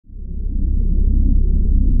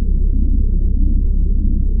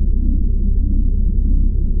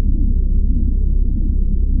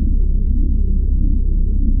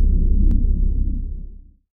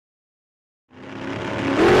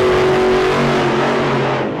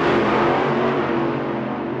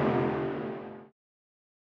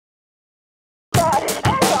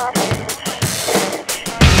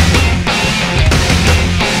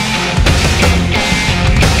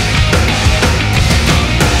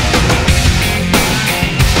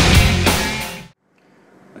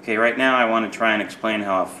Okay, right now I want to try and explain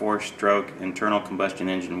how a four-stroke internal combustion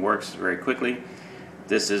engine works very quickly.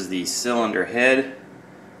 This is the cylinder head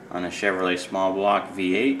on a Chevrolet small block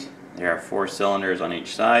V8. There are 4 cylinders on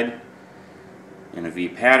each side in a V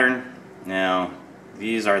pattern. Now,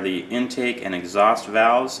 these are the intake and exhaust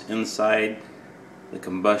valves inside the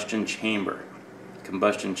combustion chamber.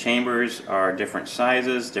 Combustion chambers are different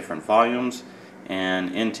sizes, different volumes,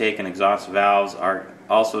 and intake and exhaust valves are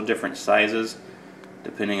also different sizes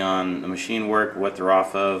depending on the machine work, what they're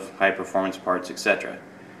off of, high performance parts, etc.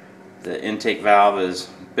 The intake valve is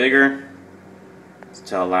bigger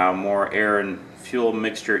to allow more air and fuel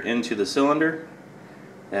mixture into the cylinder.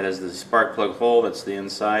 That is the spark plug hole that's the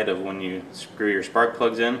inside of when you screw your spark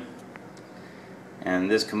plugs in. And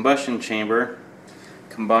this combustion chamber,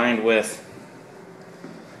 combined with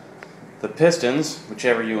the pistons,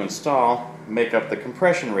 whichever you install, make up the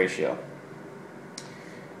compression ratio.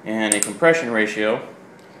 And a compression ratio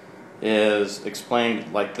is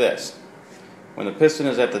explained like this. When the piston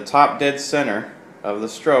is at the top dead center of the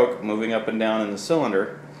stroke, moving up and down in the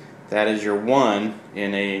cylinder, that is your 1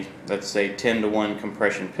 in a, let's say, 10-to-1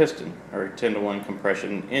 compression piston, or 10-to-1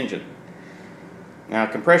 compression engine. Now,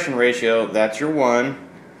 compression ratio, that's your 1,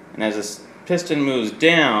 and as the piston moves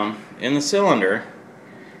down in the cylinder,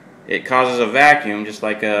 it causes a vacuum, just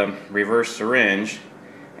like a reverse syringe,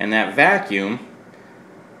 and that vacuum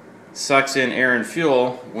sucks in air and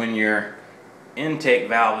fuel when your intake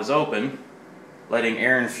valve is open, letting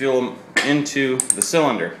air and fuel into the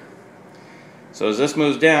cylinder. So as this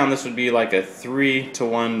moves down, this would be like a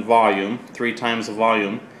 3-to-1 volume, 3 times the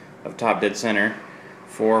volume of top dead center,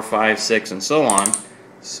 4, 5, 6, and so on.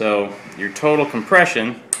 So your total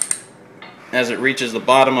compression, as it reaches the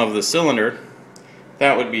bottom of the cylinder,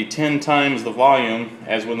 that would be 10 times the volume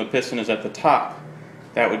as when the piston is at the top.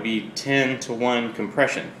 That would be 10-to-1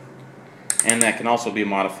 compression. And that can also be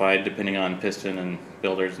modified depending on piston and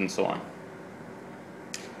builders and so on.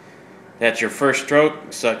 That's your first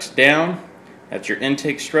stroke, sucks down. That's your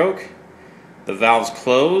intake stroke. The valves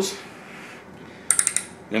close.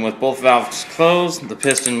 Then with both valves closed, the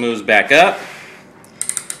piston moves back up.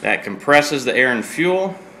 That compresses the air and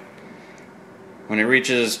fuel. When it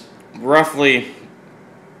reaches roughly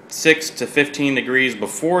 6 to 15 degrees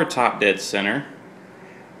before top dead center,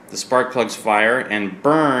 the spark plugs fire and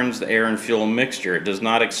burns the air and fuel mixture. It does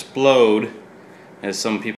not explode as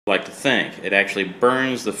some people like to think. It actually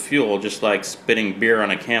burns the fuel just like spitting beer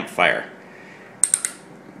on a campfire.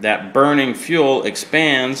 That burning fuel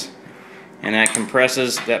expands and that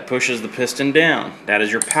compresses, that pushes the piston down. That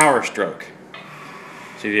is your power stroke.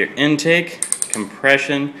 So you have your intake,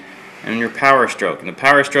 compression, and your power stroke. And the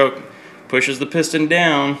power stroke pushes the piston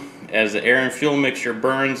down as the air and fuel mixture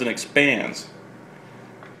burns and expands.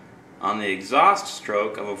 On the exhaust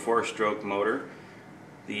stroke of a 4-stroke motor,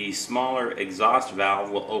 the smaller exhaust valve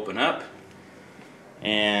will open up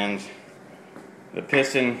and the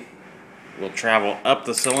piston will travel up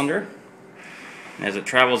the cylinder. And as it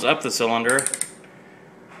travels up the cylinder,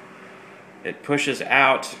 it pushes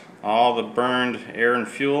out all the burned air and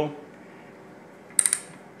fuel,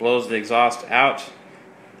 blows the exhaust out,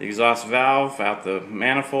 the exhaust valve out the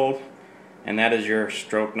manifold, and that is your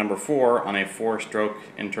stroke number 4 on a 4-stroke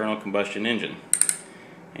internal combustion engine.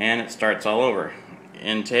 And it starts all over.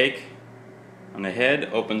 Intake on the head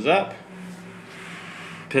opens up,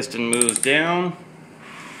 piston moves down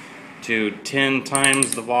to 10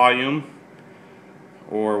 times the volume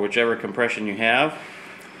or whichever compression you have.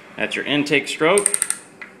 That's your intake stroke.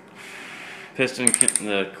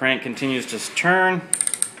 The crank continues to turn.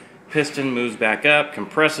 Piston moves back up,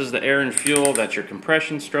 compresses the air and fuel. That's your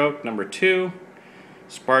compression stroke, number 2.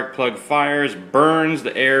 Spark plug fires, burns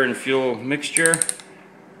the air and fuel mixture.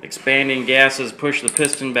 Expanding gases push the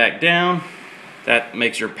piston back down. That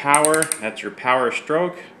makes your power. That's your power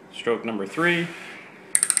stroke, stroke number 3.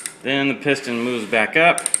 Then the piston moves back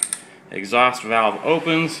up. Exhaust valve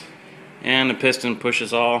opens, and the piston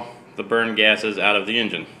pushes all the burned gases out of the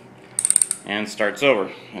engine and starts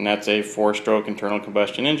over. And that's a 4-stroke internal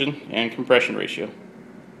combustion engine and compression ratio.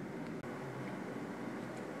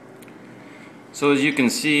 So as you can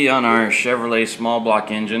see on our Chevrolet small block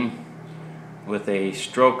engine with a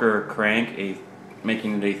stroker crank,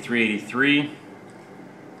 making it a 383,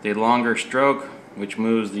 the longer stroke which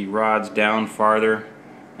moves the rods down farther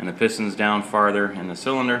and the pistons down farther in the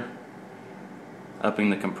cylinder, upping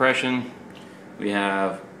the compression. We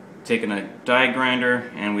have taken a die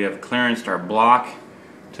grinder and we have clearanced our block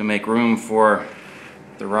to make room for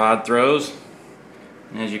the rod throws.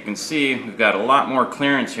 And as you can see, we've got a lot more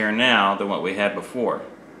clearance here now than what we had before,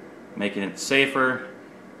 making it safer,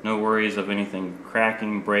 no worries of anything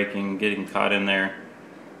cracking, breaking, getting caught in there.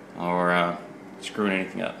 or screwing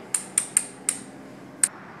anything up.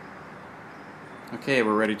 Okay,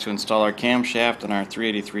 we're ready to install our camshaft on our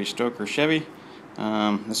 383 Stoker Chevy.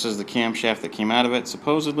 This is the camshaft that came out of it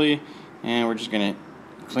supposedly, and we're just going to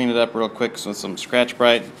clean it up real quick with some Scratch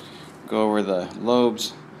Brite. Go over the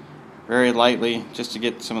lobes very lightly just to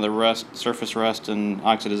get some of the rust, surface rust and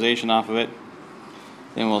oxidization off of it.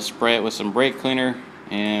 Then we'll spray it with some brake cleaner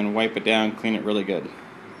and wipe it down, clean it really good.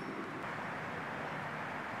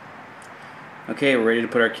 Okay, we're ready to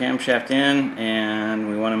put our camshaft in, and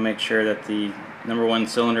we want to make sure that the number one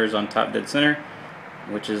cylinder is on top dead center,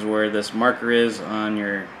 which is where this marker is on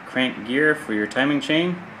your crank gear for your timing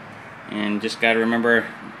chain. And just got to remember,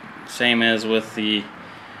 same as with the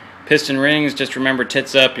piston rings, just remember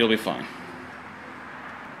tits up, you'll be fine.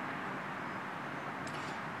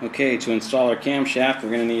 Okay, to install our camshaft, we're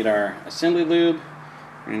going to need our assembly lube.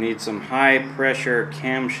 We're going to need some high pressure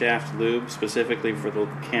camshaft lube, specifically for the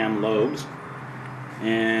cam lobes.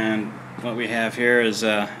 And what we have here is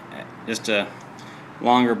just a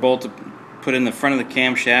longer bolt to put in the front of the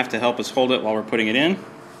camshaft to help us hold it while we're putting it in.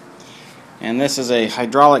 And this is a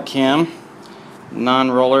hydraulic cam,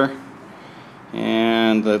 non-roller,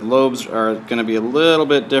 and the lobes are going to be a little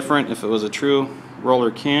bit different if it was a true roller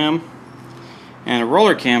cam. And a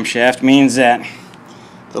roller camshaft means that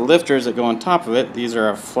the lifters that go on top of it, these are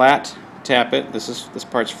a flat tappet. This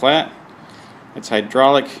part's flat. It's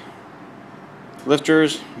hydraulic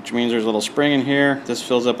lifters, which means there's a little spring in here. This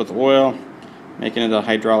fills up with oil, making it a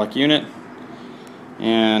hydraulic unit.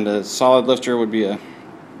 And a solid lifter would be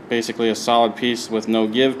basically a solid piece with no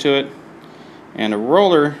give to it. And a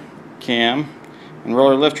roller cam and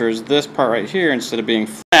roller lifters, this part right here, instead of being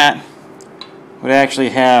flat, would actually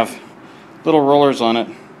have little rollers on it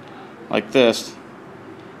like this,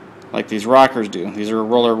 like these rockers do. These are a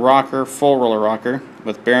roller rocker, full roller rocker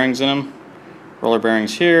with bearings in them. Roller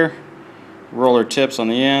bearings here, roller tips on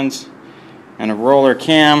the ends, and a roller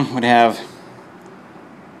cam would have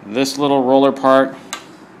this little roller part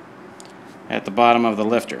at the bottom of the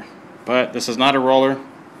lifter. But this is not a roller,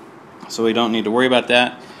 so we don't need to worry about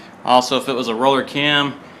that. Also, if it was a roller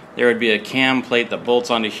cam, there would be a cam plate that bolts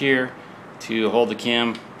onto here to hold the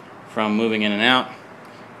cam from moving in and out,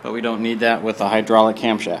 but we don't need that with a hydraulic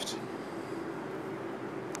camshaft.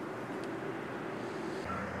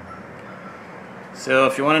 So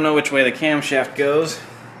if you want to know which way the camshaft goes,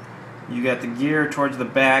 you got the gear towards the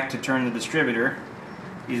back to turn the distributor.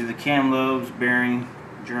 These are the cam lobes, bearing,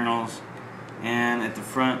 journals, and at the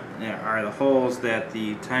front there are the holes that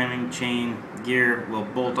the timing chain gear will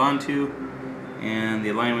bolt onto, and the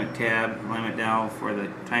alignment tab, alignment dowel for the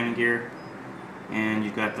timing gear. And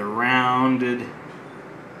you've got the rounded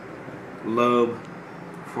lobe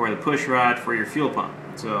for the push rod for your fuel pump.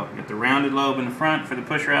 So you got the rounded lobe in the front for the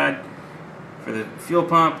push rod for the fuel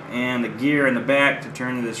pump, and the gear in the back to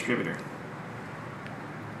turn the distributor.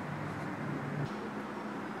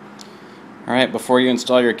 Alright, before you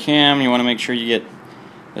install your cam, you want to make sure you get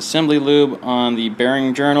assembly lube on the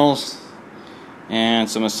bearing journals and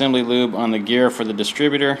some assembly lube on the gear for the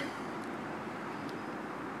distributor.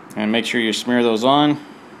 And make sure you smear those on.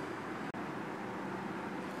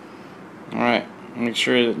 Alright, make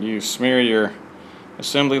sure that you smear your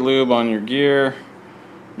assembly lube on your gear,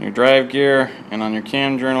 your drive gear, and on your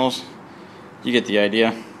cam journals. You get the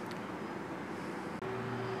idea.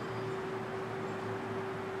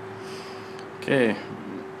 Okay,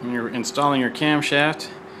 when you're installing your camshaft,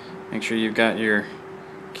 make sure you've got your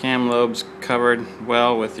cam lobes covered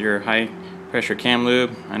well with your high pressure cam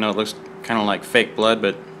lube. I know it looks kind of like fake blood,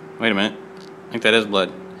 but wait a minute, I think that is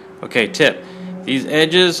blood. Okay, tip. These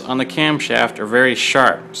edges on the camshaft are very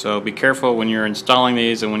sharp, so be careful when you're installing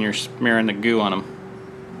these and when you're smearing the goo on them.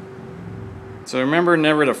 So remember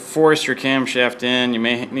never to force your camshaft in. You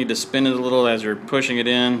may need to spin it a little as you're pushing it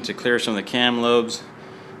in to clear some of the cam lobes,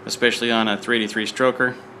 especially on a 383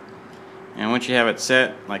 stroker. And once you have it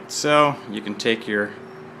set like so, you can take your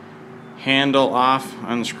handle off,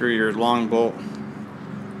 unscrew your long bolt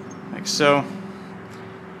like so,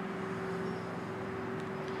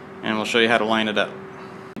 and we'll show you how to line it up.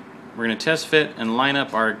 We're going to test fit and line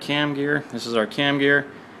up our cam gear. This is our cam gear.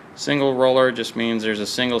 Single roller just means there's a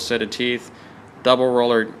single set of teeth. Double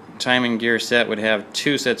roller timing gear set would have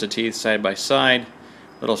two sets of teeth side by side.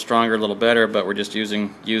 A little stronger, a little better, but we're just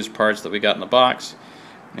using used parts that we got in the box.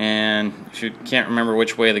 And if you can't remember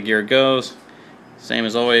which way the gear goes, same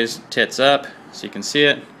as always, tits up so you can see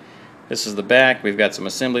it. This is the back. We've got some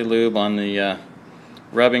assembly lube on the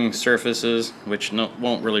rubbing surfaces, which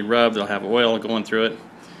won't really rub. They'll have oil going through it.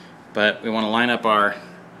 But we want to line up our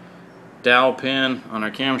dowel pin on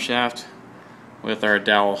our camshaft with our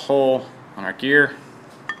dowel hole on our gear.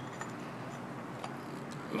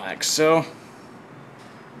 like so.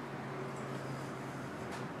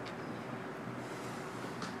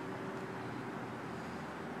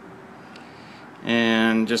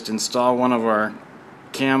 And just install one of our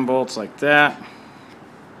cam bolts like that.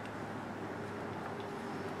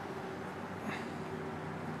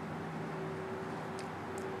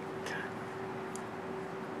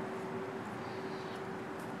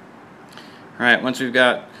 Alright, once we've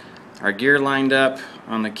got our gear lined up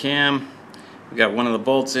on the cam, we've got one of the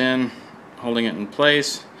bolts in, holding it in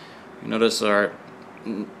place. You notice our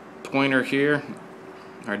pointer here,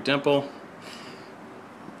 our dimple.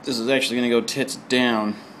 This is actually going to go tits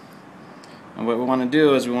down. And what we want to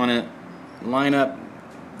do is we want to line up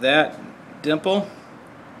that dimple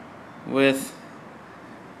with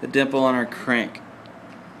the dimple on our crank.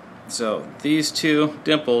 So these two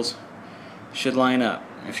dimples should line up.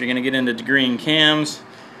 If you're going to get into green cams,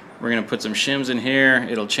 we're going to put some shims in here.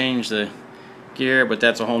 It'll change the gear, but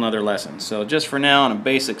that's a whole nother lesson. So just for now, on a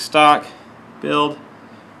basic stock build,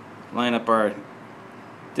 line up our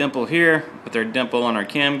dimple here with our dimple on our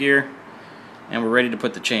cam gear, and we're ready to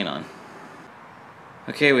put the chain on.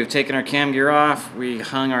 Okay, we've taken our cam gear off, we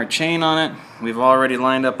hung our chain on it, we've already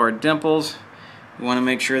lined up our dimples. We want to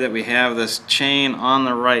make sure that we have this chain on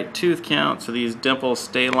the right tooth count so these dimples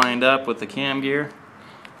stay lined up with the cam gear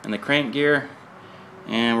and the crank gear,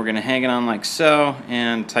 and we're going to hang it on like so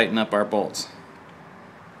and tighten up our bolts.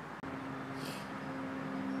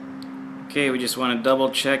 Okay, we just want to double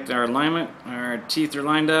check our alignment. Our teeth are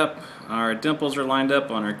lined up, our dimples are lined up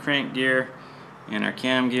on our crank gear and our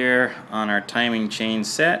cam gear on our timing chain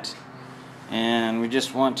set, and we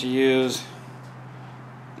just want to use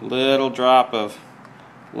a little drop of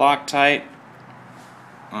Loctite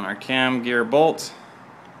on our cam gear bolts.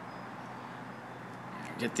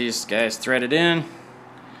 Get these guys threaded in,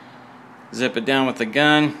 zip it down with the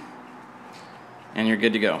gun, and you're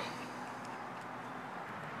good to go.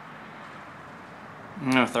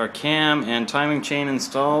 Now with our cam and timing chain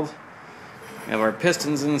installed, we have our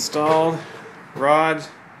pistons installed, rod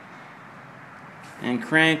and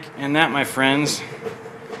crank, and that, my friends,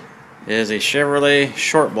 is a Chevrolet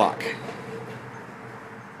short block,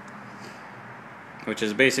 which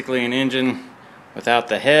is basically an engine without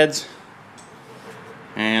the heads.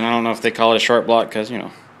 And I don't know if they call it a short block because, you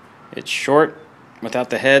know, it's short without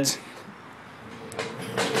the heads.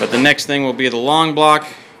 But the next thing will be the long block,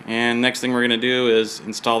 and next thing we're going to do is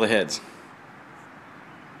install the heads.